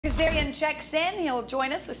Kazarian checks in. He'll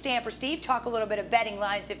join us with Stanford Steve, talk a little bit of betting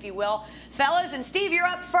lines, if you will. Fellas, and Steve, you're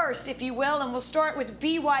up first, if you will, and we'll start with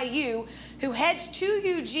BYU, who heads to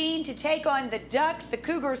Eugene to take on the Ducks. The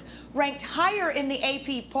Cougars ranked higher in the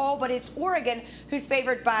AP poll, but it's Oregon who's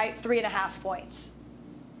favored by 3.5 points.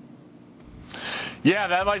 Yeah,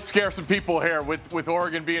 that might scare some people here with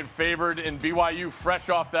Oregon being favored and BYU fresh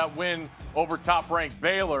off that win over top-ranked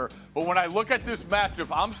Baylor. But when I look at this matchup,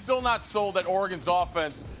 I'm still not sold that Oregon's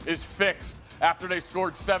offense is fixed after they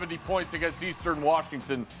scored 70 points against Eastern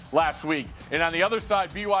Washington last week. And on the other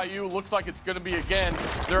side, BYU looks like it's going to be, again,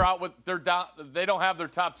 they don't have their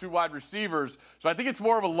top two wide receivers. So I think it's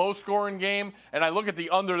more of a low-scoring game, and I look at the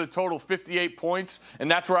under the total 58 points,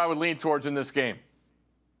 and that's where I would lean towards in this game.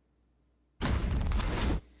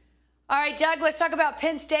 All right, Doug, let's talk about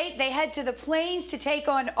Penn State. They head to the Plains to take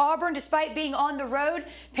on Auburn. Despite being on the road,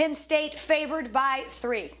 Penn State favored by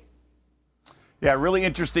 3. Yeah, really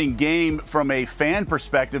interesting game from a fan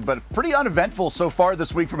perspective, but pretty uneventful so far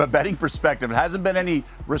this week from a betting perspective. It hasn't been any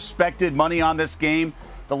respected money on this game.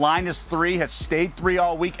 The line is 3, has stayed 3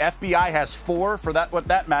 all week. FBI has 4 for that. What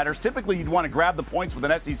that matters. Typically, you'd want to grab the points with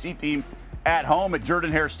an SEC team at home at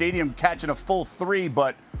Jordan-Hare Stadium, catching a full 3,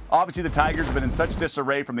 but obviously the Tigers have been in such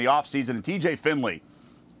disarray from the offseason. And TJ Finley,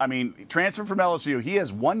 I mean, transferred from LSU, he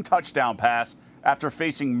has 1 touchdown pass after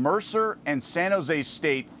facing Mercer and San Jose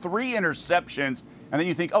State, 3 interceptions, and then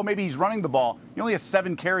you think, oh, maybe he's running the ball. He only has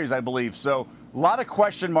 7 carries, I believe. So a lot of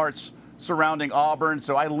question marks surrounding Auburn.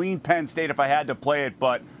 So I lean Penn State if I had to play it,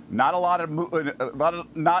 but not a lot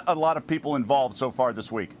of people involved so far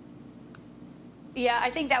this week. Yeah, I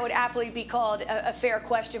think that would aptly be called a fair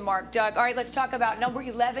question mark, Doug. All right, let's talk about number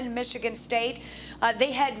 11, Michigan State.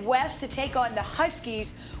 They head west to take on the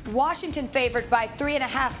Huskies. Washington favored by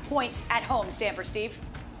 3.5 points at home. Stanford Steve.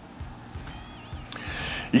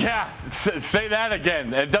 Yeah, say that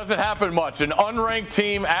again. It doesn't happen much. An unranked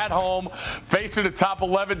team at home facing a top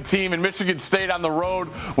 11 team in Michigan State on the road.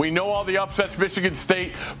 We know all the upsets Michigan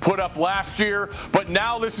State put up last year, but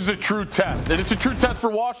now this is a true test, and it's a true test for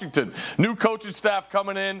Washington. New coaching staff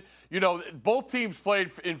coming in. You know, both teams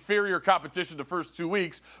played inferior competition the first 2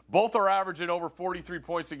 weeks. Both are averaging over 43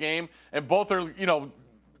 points a game, and both are, you know,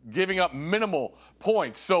 giving up minimal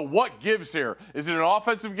points. So what gives here? Is it an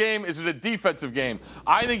offensive game? Is it a defensive game?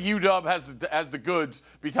 I think UW has the goods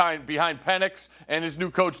behind Penix and his new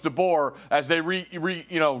coach DeBoer as they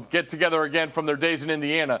get together again from their days in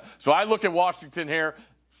Indiana. So I look at Washington here.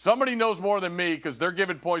 Somebody knows more than me because they're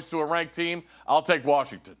giving points to a ranked team. I'll take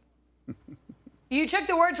Washington. You took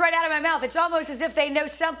the words right out of my mouth. It's almost as if they know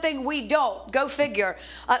something we don't. Go figure.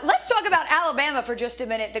 Let's talk about Alabama for just a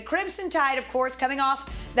minute. The Crimson Tide, of course, coming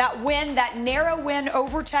off that win, that narrow win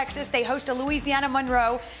over Texas. They host a Louisiana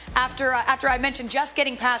Monroe after I mentioned just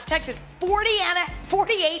getting past Texas.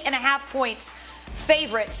 48.5 points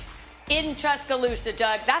favorites in Tuscaloosa,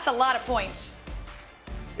 Doug. That's a lot of points.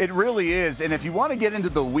 It really is, and if you want to get into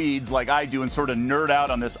the weeds like I do and sort of nerd out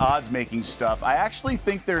on this odds-making stuff, I actually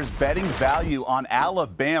think there's betting value on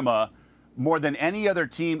Alabama more than any other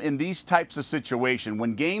team in these types of situations.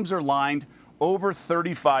 When games are lined over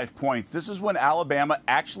 35 points, this is when Alabama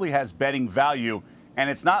actually has betting value, and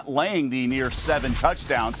it's not laying the near 7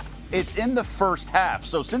 touchdowns. It's in the first half.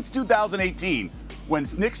 So since 2018, when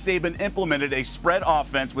Nick Saban implemented a spread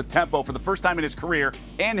offense with tempo for the first time in his career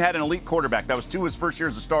and had an elite quarterback, that was 2 of his first year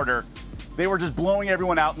as a starter, they were just blowing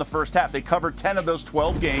everyone out in the first half. They covered 10 of those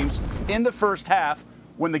 12 games in the first half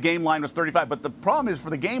when the game line was 35. But the problem is for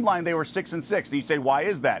the game line, they were 6-6. And you say, why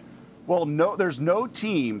is that? Well, no, there's no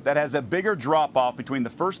team that has a bigger drop-off between the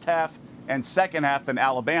first half and second half than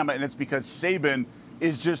Alabama, and it's because Saban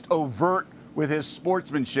is just overt with his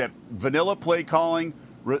sportsmanship, vanilla play calling,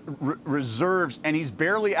 reserves, and he's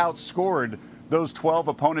barely outscored those 12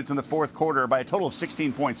 opponents in the fourth quarter by a total of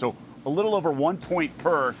 16 points. So a little over 1 point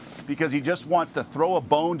per, because he just wants to throw a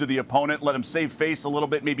bone to the opponent, let him save face a little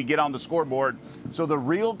bit, maybe get on the scoreboard. So the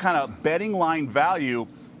real kind of betting line value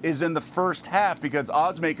is in the first half, because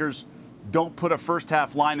odds makers don't put a first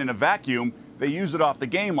half line in a vacuum. They use it off the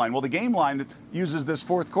game line. Well, the game line uses this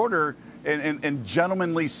fourth quarter and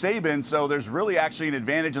gentlemanly Saban, so there's really actually an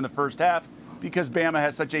advantage in the first half, because Bama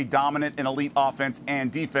has such a dominant and elite offense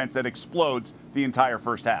and defense that explodes the entire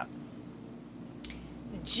first half.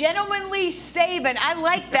 Gentlemanly Saban. I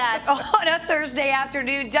like that on a Thursday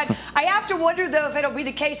afternoon. Doug, I have to wonder, though, if it'll be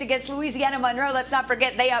the case against Louisiana Monroe. Let's not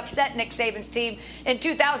forget they upset Nick Saban's team in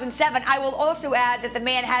 2007. I will also add that the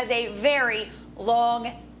man has a very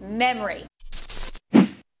long memory.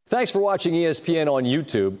 Thanks for watching ESPN on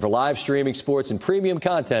YouTube. For live streaming sports and premium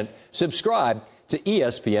content, subscribe to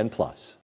ESPN+.